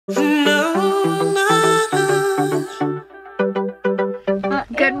Good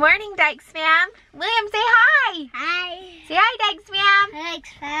morning, Dyches fam. William, say hi. Hi. Say hi, Dyches fam. Thanks,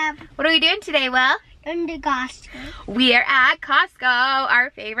 fam. What are we doing today, Will? In the Costco. We are at Costco,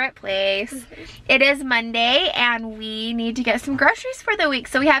 our favorite place. It is Monday, and we need to get some groceries for the week,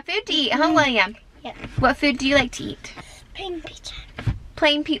 so we have food to eat, huh, William? Yep. What food do you like to eat? Plain pizza.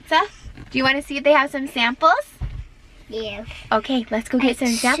 Plain pizza? Do you want to see if they have some samples? Yeah. Okay, let's go get some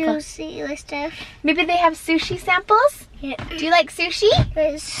samples. Sushi and stuff. Maybe they have sushi samples? Yeah. Do you like sushi?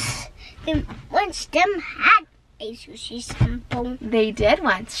 Once them had a sushi sample. They did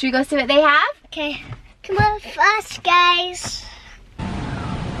once. Should we go see what they have? Okay. Come on with us, guys.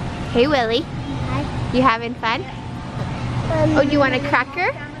 Hey, Willie. Hi. You having fun? Oh, you want a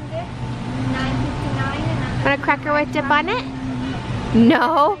cracker? Want a cracker with dip on it?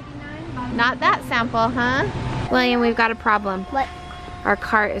 No. Not that sample, huh? William, we've got a problem. What? Our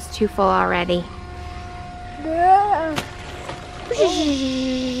cart is too full already.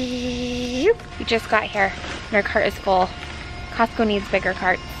 We just got here and our cart is full. Costco needs bigger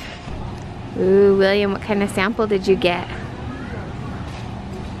carts. Ooh, William, what kind of sample did you get?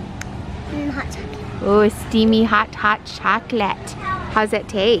 Hot chocolate. Oh, steamy hot chocolate. How's it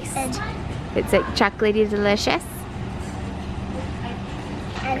taste? It's like chocolatey delicious.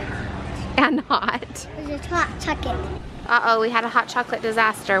 And hot. It's hot chocolate. Uh-oh, we had a hot chocolate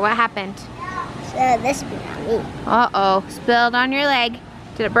disaster. What happened? This be me. Uh-oh, spilled on your leg.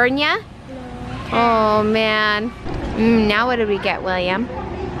 Did it burn ya? No. Oh, man. Now what did we get, William?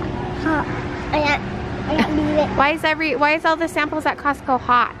 Hot. I got leave it. Why is all the samples at Costco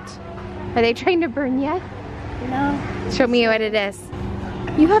hot? Are they trying to burn ya? No. Show me what it is.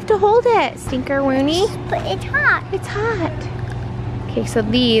 You have to hold it, stinker woony. But it's hot. It's hot. Okay, so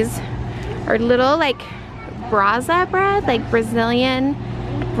these are little like braza bread, like Brazilian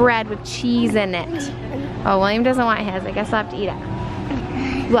bread with cheese in it. Oh, William doesn't want his. I guess I'll have to eat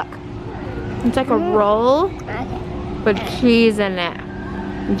it. Look, it's like a roll with cheese in it.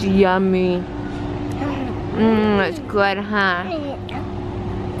 It's yummy. It's good, huh?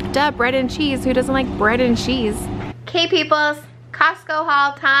 Duh, bread and cheese. Who doesn't like bread and cheese? Okay, peoples, Costco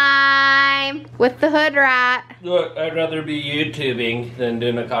haul time with the hood rat. Look, I'd rather be YouTubing than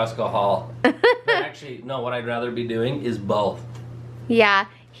doing a Costco haul. But actually, no, what I'd rather be doing is both. Yeah,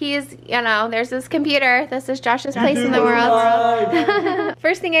 he's, you know, there's this computer. This is Josh's place in the world.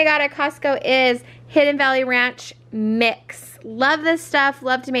 First thing I got at Costco is Hidden Valley Ranch Mix. Love this stuff.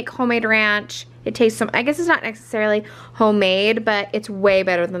 Love to make homemade ranch. It tastes some, I guess it's not necessarily homemade, but it's way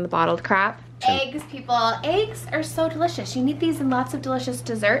better than the bottled crap. Eggs, people. Eggs are so delicious. You need these in lots of delicious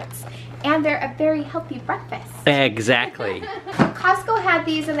desserts, and they're a very healthy breakfast. Exactly. Costco had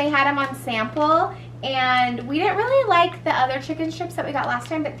these and they had them on sample, and we didn't really like the other chicken strips that we got last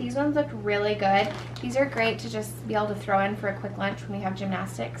time, but these ones looked really good. These are great to just be able to throw in for a quick lunch when we have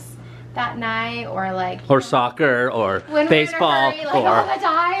gymnastics that night, or like soccer, or when baseball, we're in a hurry, like all the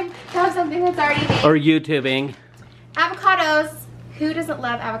time to have something that's already made. or YouTubing. Avocados. Who doesn't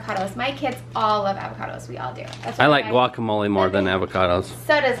love avocados? My kids all love avocados. We all do. That's I like guacamole more than avocados.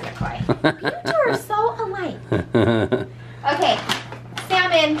 So does McCoy. You two are so alike. Okay,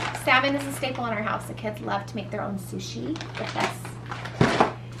 salmon. Salmon is a staple in our house. The kids love to make their own sushi with this.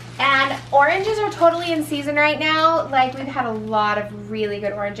 And oranges are totally in season right now. Like, we've had a lot of really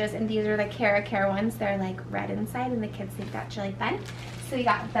good oranges, and these are the Cara ones. They're like red inside, and the kids think that's really fun. So we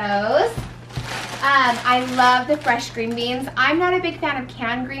got those. I love the fresh green beans. I'm not a big fan of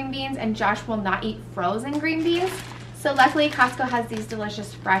canned green beans, and Josh will not eat frozen green beans. So luckily Costco has these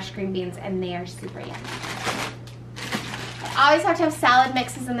delicious fresh green beans, and they are super yummy. I always have to have salad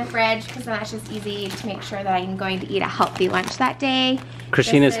mixes in the fridge because then that's just easy to make sure that I'm going to eat a healthy lunch that day.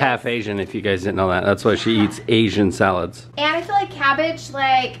 Christina's half Asian, if you guys didn't know that. That's why she eats Asian salads. And I feel like cabbage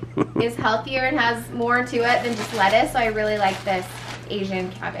is healthier and has more to it than just lettuce, so I really like this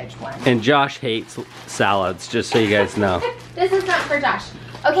Asian cabbage one. And Josh hates salads, just so you guys know. This is not for Josh.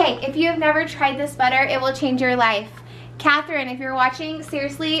 Okay, if you have never tried this butter, it will change your life. Catherine, if you're watching,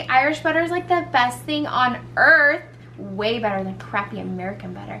 seriously, Irish butter is like the best thing on earth. Way better than crappy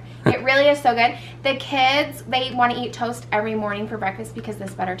American butter. It really is so good. The kids, they want to eat toast every morning for breakfast because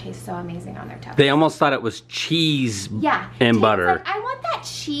this butter tastes so amazing on their toast. They almost thought it was cheese and butter. Like, I want that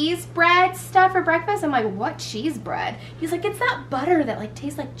cheese bread stuff for breakfast. I'm like, what cheese bread? He's like, it's that butter that like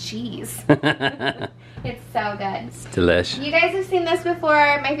tastes like cheese. It's so good. It's delish. You guys have seen this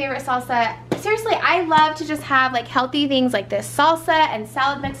before. My favorite salsa, seriously, I love to just have like healthy things like this salsa and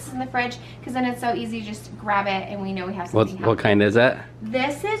salad mixes in the fridge, because then it's so easy to just grab it and we know we have something healthy. What kind is that?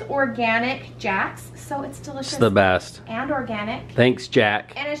 This is organic Jack's, so it's delicious. It's the best. And organic. Thanks,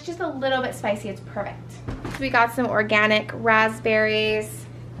 Jack. And it's just a little bit spicy. It's perfect. So we got some organic raspberries.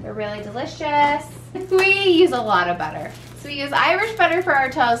 They're really delicious. We use a lot of butter. So we use Irish butter for our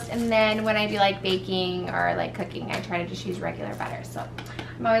toast, and then when I do like baking or like cooking, I try to just use regular butter. So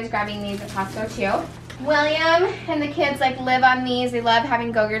I'm always grabbing these at Costco too. William and the kids like live on these. They love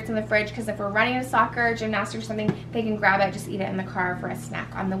having Go-Gurts in the fridge because if we're running to soccer, gymnastics or something, they can grab it, just eat it in the car for a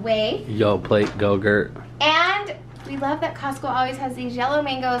snack on the way. Yo plate Go-Gurt. And we love that Costco always has these yellow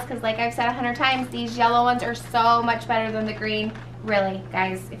mangoes because like I've said 100 times, these yellow ones are so much better than the green. Really,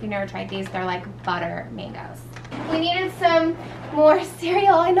 guys, if you've never tried these, they're like butter mangoes. We needed some more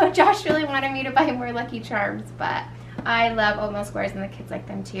cereal. I know Josh really wanted me to buy more Lucky Charms, but I love oatmeal squares and the kids like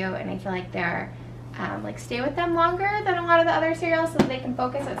them too, and I feel like they're like stay with them longer than a lot of the other cereals so they can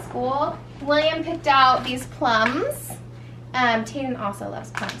focus at school. William picked out these plums. Tayden also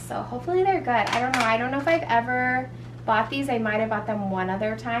loves plums, so hopefully they're good. I don't know if I've ever bought these. I might have bought them one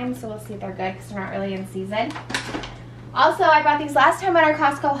other time, so we'll see if they're good because they're not really in season. Also, I bought these last time at our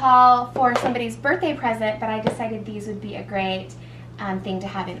Costco haul for somebody's birthday present, but I decided these would be a great thing to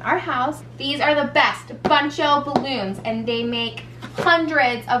have in our house. These are the best Buncho balloons, and they make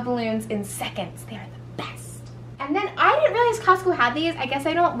hundreds of balloons in seconds. They are the best. And then I didn't realize Costco had these. I guess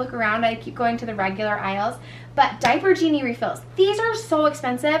I don't look around. I keep going to the regular aisles. But Diaper Genie refills. These are so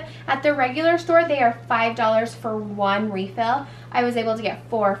expensive. At the regular store, they are $5 for one refill. I was able to get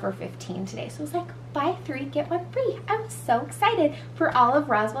 4 for $15 today. So it was like, buy 3, get 1 free. I was so excited for all of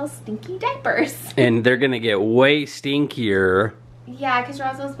Roswell's stinky diapers. And they're gonna get way stinkier. Yeah, because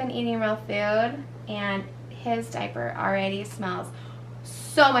Roswell's been eating real food, and his diaper already smells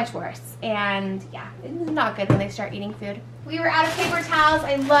so much worse. And yeah, it's not good when they start eating food. We were out of paper towels.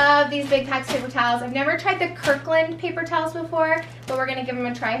 I love these big packs of paper towels. I've never tried the Kirkland paper towels before, but we're gonna give them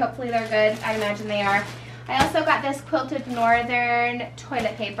a try. Hopefully they're good. I imagine they are. I also got this quilted northern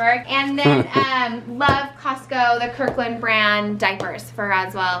toilet paper, and then love Costco, the Kirkland brand diapers for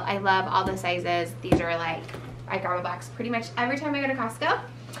Roswell. I love all the sizes. These are like, I grab a box pretty much every time I go to Costco.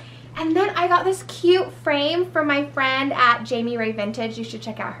 And then I got this cute frame from my friend at Jamie Ray Vintage. You should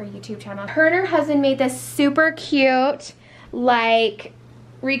check out her YouTube channel. Her and her husband made this super cute, like,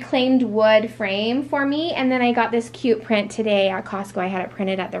 reclaimed wood frame for me, and then I got this cute print today at Costco. I had it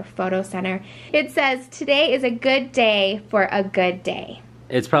printed at their photo center. It says, "Today is a good day for a good day."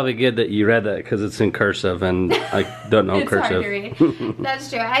 It's probably good that you read that because it's in cursive and I don't know It's cursive. hard to read. That's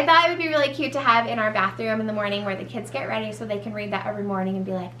true. I thought it would be really cute to have in our bathroom in the morning where the kids get ready so they can read that every morning and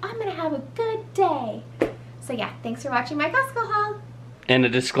be like, I'm gonna have a good day. So yeah, thanks for watching my Costco haul. And a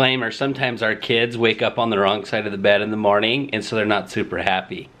disclaimer, sometimes our kids wake up on the wrong side of the bed in the morning and so they're not super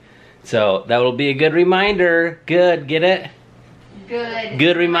happy. So that will be a good reminder. Good, get it? Good.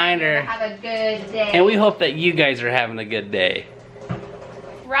 Good reminder. Have a good day. And we hope that you guys are having a good day.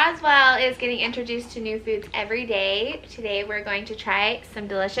 Roswell is getting introduced to new foods every day. Today we're going to try some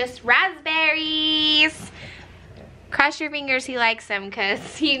delicious raspberries. Cross your fingers he likes them,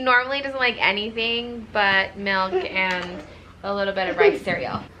 because he normally doesn't like anything but milk and a little bit of rice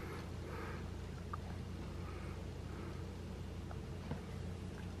cereal.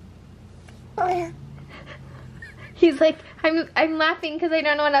 He's like, I'm laughing because I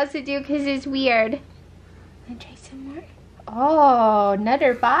don't know what else to do because it's weird. Wanna try some more? Oh,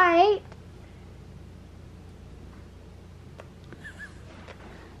 another bite.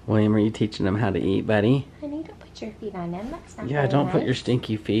 William, are you teaching them how to eat, buddy? Honey, don't put your feet on him. That's not Yeah, very don't put nice. your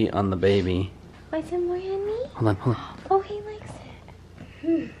stinky feet on the baby. Want some more, honey? Hold on, hold on. Oh, he likes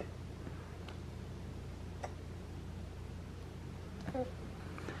it.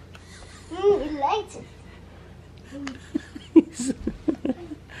 He likes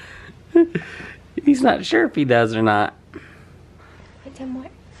it. He's not sure if he does or not. Want some more?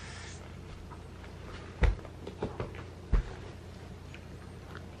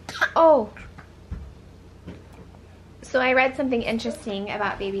 Oh. So I read something interesting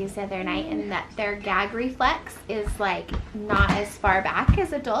about babies the other night, and that their gag reflex is like not as far back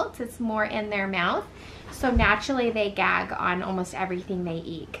as adults. It's more in their mouth. So naturally they gag on almost everything they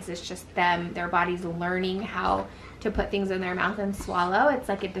eat because it's just them, their body's learning how to put things in their mouth and swallow. It's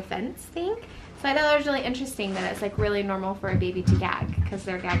like a defense thing. So I thought that was really interesting that it's like really normal for a baby to gag because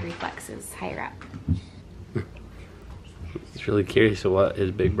their gag reflex is higher up. He's really curious of what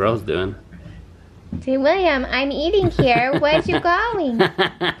his big bro's doing. Say, William, I'm eating here. Where's you going?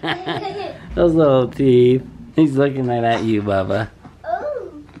 Those little teeth. He's looking right at you, Bubba.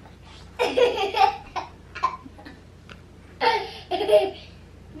 Oh.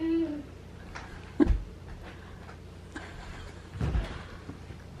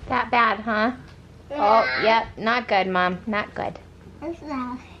 huh? Oh, yep. Not good, Mom. Not good.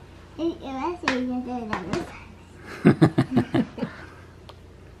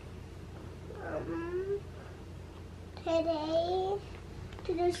 Today,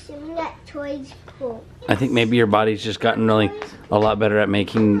 that toy's cool. I think maybe your body's just gotten really a lot better at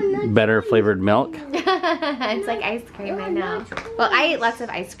making better flavored milk. It's like ice cream, I know. Well, I eat lots of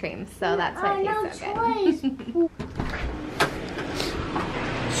ice cream, so that's why it tastes so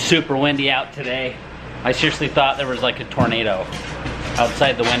good. Super windy out today. I seriously thought there was like a tornado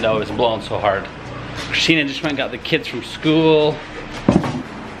outside the window. It was blowing so hard. Christina just went and got the kids from school.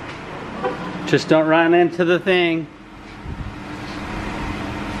 Just don't run into the thing.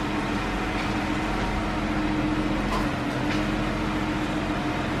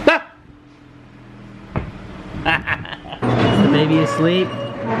 Is the baby asleep?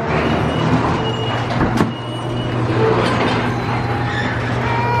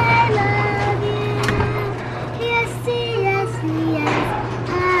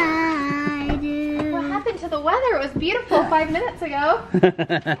 What happened to the weather? It was beautiful 5 minutes ago.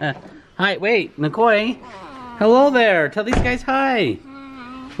 Hi, wait, McCoy. Hello there. Tell these guys hi.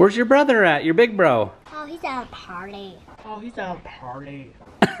 Where's your brother at? Your big bro. Oh, he's at a party. Oh, he's at a party.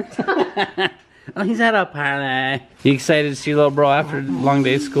 Oh, he's at a party. You excited to see little bro after a long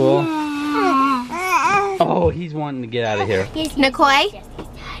day of school? Oh, he's wanting to get out of here. Nicole,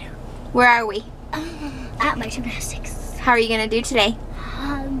 where are we? At my gymnastics. How are you gonna do today?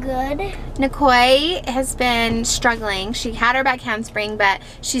 Good. Nicole has been struggling. She had her back handspring, but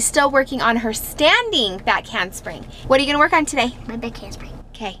she's still working on her standing back handspring. What are you gonna work on today? My back handspring.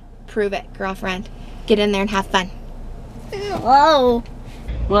 Okay, prove it, girlfriend. Get in there and have fun. Whoa.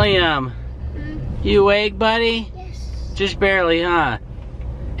 William, you awake, buddy? Yes. Just barely, huh?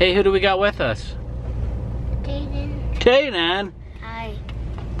 Hey, who do we got with us? Tayden. Tayden. Hi.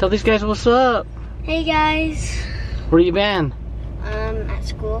 Tell these guys what's up. Hey guys. Where you been? At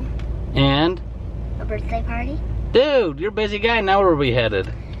school. And? A birthday party. Dude, you're a busy guy. Now where are we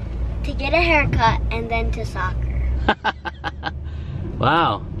headed? To get a haircut and then to soccer.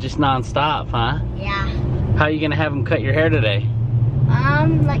 Wow, just non-stop, huh? Yeah. How are you gonna have him cut your hair today?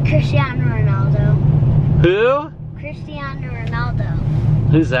 Like Cristiano Ronaldo. Who? Cristiano Ronaldo.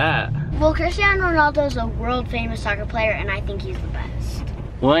 Who's that? Well, Cristiano Ronaldo is a world famous soccer player and I think he's the best.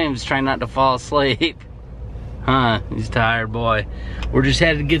 William's trying not to fall asleep. Huh, he's a tired boy. We're just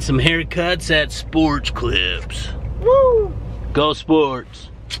headed to get some haircuts at Sports Clips. Woo! Go Sports.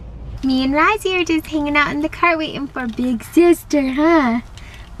 Me and Rosie are just hanging out in the car waiting for big sister, huh?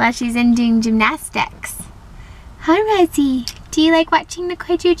 While she's in doing gymnastics. Huh, Rosie? Do you like watching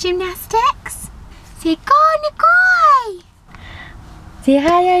Nicole do gymnastics? Say, go, Nicole! Say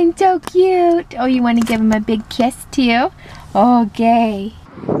hi, I'm so cute. Oh, you want to give him a big kiss too? Okay.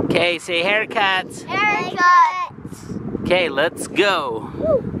 Okay, say haircuts. Haircuts! Okay, let's go.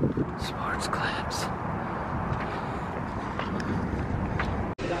 Woo. Sports Clips.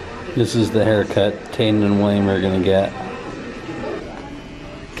 This is the haircut Tayden and William are gonna get.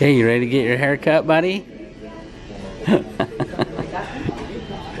 Okay, you ready to get your haircut, buddy?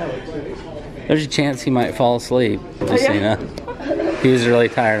 There's a chance he might fall asleep, just so you know. He was really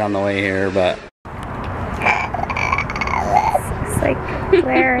tired on the way here, but... It's like,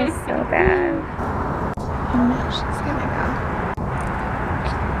 Claire is so bad. No, she's gonna go.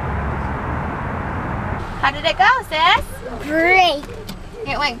 How did it go, sis? Great!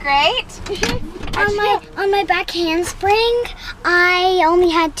 It went great? On my back handspring, I only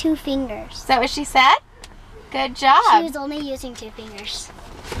had 2 fingers. Is that what she said? Good job. She was only using 2 fingers.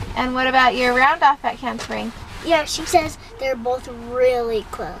 And what about your round off back handspring? Yeah, she says they're both really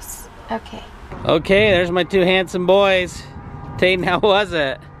close. Okay. Okay, there's my 2 handsome boys. Tayden, how was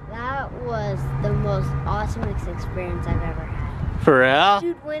it? That was the most awesome experience I've ever had. For real?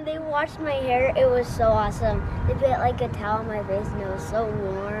 Dude, when they washed my hair, it was so awesome. They put like a towel on my face and it was so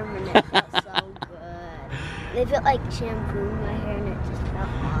warm and it felt so good. They put like shampoo in my hair and it just felt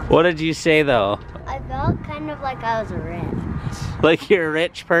awesome. What did you say though? I felt kind of like I was rich. Like you're a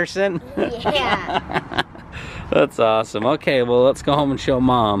rich person? Yeah. That's awesome. Okay, well let's go home and show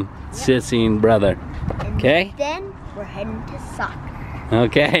Mom, Sissy, and brother. Okay? Then we're heading to soccer.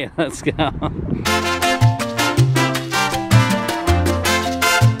 Okay, let's go.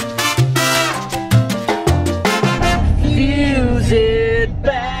 Fuse it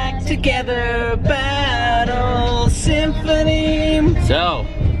back together, battle symphony. So,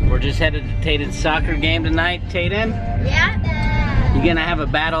 we're just headed to Tayden's soccer game tonight, Tayden? Yeah. You gonna have a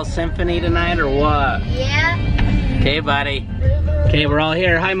battle symphony tonight or what? Yeah. Okay, buddy. Okay, we're all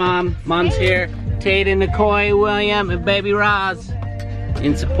here. Hi, Mom. Mom's here. Tayden, Nicole, William, and baby Roz.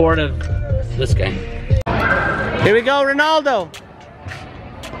 in support of this guy. Here we go, Ronaldo.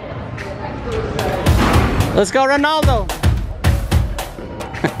 Let's go, Ronaldo.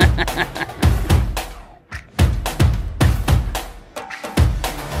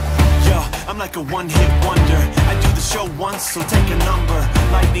 I'm like a one-hit wonder. I do the show once, so take a number.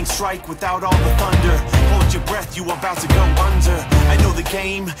 Lightning strike without all the thunder. Hold your breath, you about to go under. I know the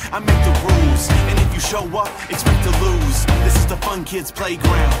game, I make the rules. And if you show up, expect to lose. This is the fun kids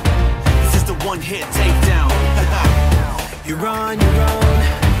playground. This is the one-hit takedown. You're on your own,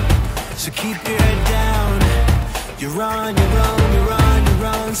 so keep your head down. You're on your own, you're on your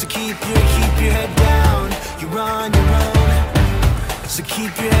own, so keep your head down. You're on your own, so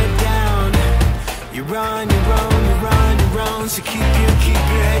keep your head down. You're on your own, you're on your own, so keep your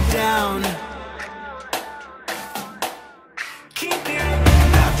head down. Keep your head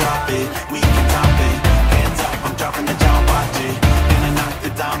down. Now drop it, we can top it. Hands up, I'm dropping the jaw, watch it. Gonna knock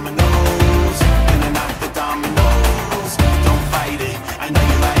the dominoes, gonna knock the dominoes. Don't fight it, I know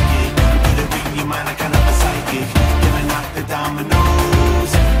you like it. I'm good at reading your mind, I kind of a psychic. Gonna knock the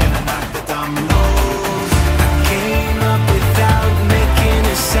dominoes, gonna knock the dominoes. I came up without making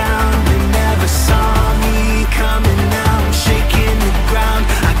a sound. You never saw me coming out. I'm shaking the ground.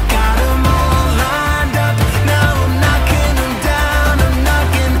 I got them all lined up. Now I'm knocking them down. I'm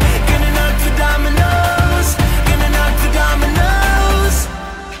knocking, gonna knock the dominoes. Gonna knock the dominoes.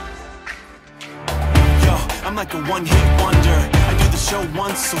 Yo, I'm like a one-hit wonder. I do the show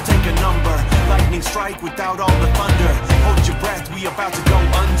once, so take a number. Lightning strike without all the thunder. Hold your breath, we about to go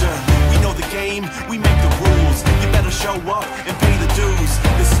under. We know the game, we make the rules. You better show up and pay the dues.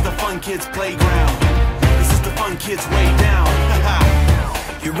 This is the fun kids playground. This is the fun kids way down.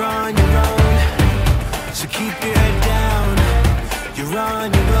 You're on your own, so keep your head down. You're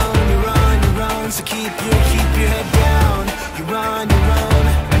on your own, you're on your own, so keep your head down. You're on your own,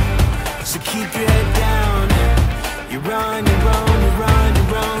 so keep your head down. You're on your own, you're on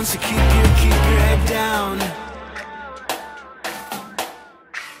your own, so keep your head down.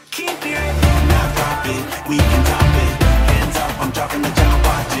 Keep your head down. Now drop it, we can top it. Hands up, I'm dropping the jaw,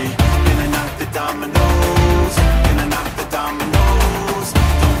 watch it. Gonna knock the dominoes, gonna knock the dominoes.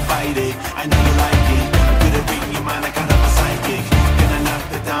 Don't fight it, I know you like it. I'm good at reading your mind, I kind of a psychic. Gonna knock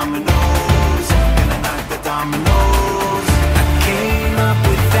the dominoes, gonna knock the dominoes. I came up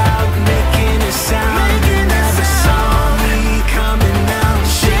without making a sound. You never saw me coming out,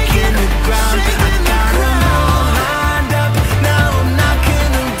 shaking the ground. I got them all lined up. Now I'm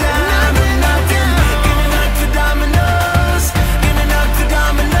knocking them down. I'm knocking, gonna knock the dominoes. Gonna knock the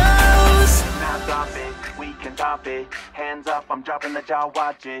dominoes. Now drop it, we can top it. Hands up, I'm dropping the jaw,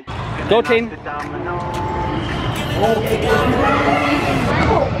 watch it. Gonna Go, knock team. the dominoes.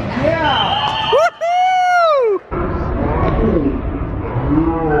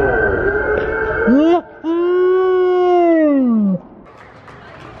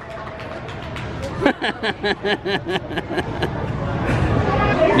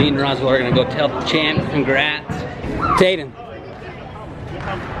 Me and Roswell are gonna go tell the champ congrats. Tayden.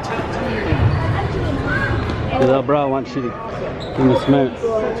 The little bro wants you to give him a smoke.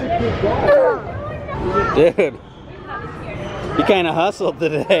 Dude, you kind of hustled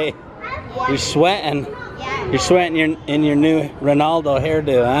today. You're sweating. You're sweating in your new Ronaldo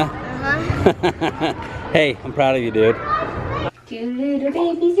hairdo, huh? Uh-huh. Hey, I'm proud of you, dude. Two little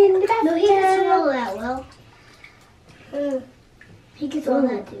babies in the No, he can bathtub. swallow that, Will. He can swallow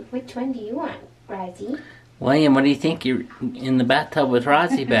that too. Which one do you want, Rosie? William, what do you think? You're in the bathtub with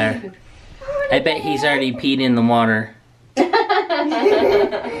Rosie Bear. I bet he's already peed in the water. Did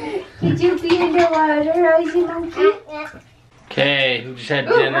you pee in the water, Rosie Monkey? Okay, we just had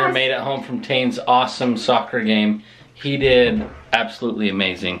dinner, made it home from Tayden's awesome soccer game. He did absolutely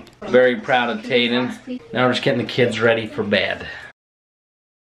amazing. Very proud of Tayden. Now we're just getting the kids ready for bed.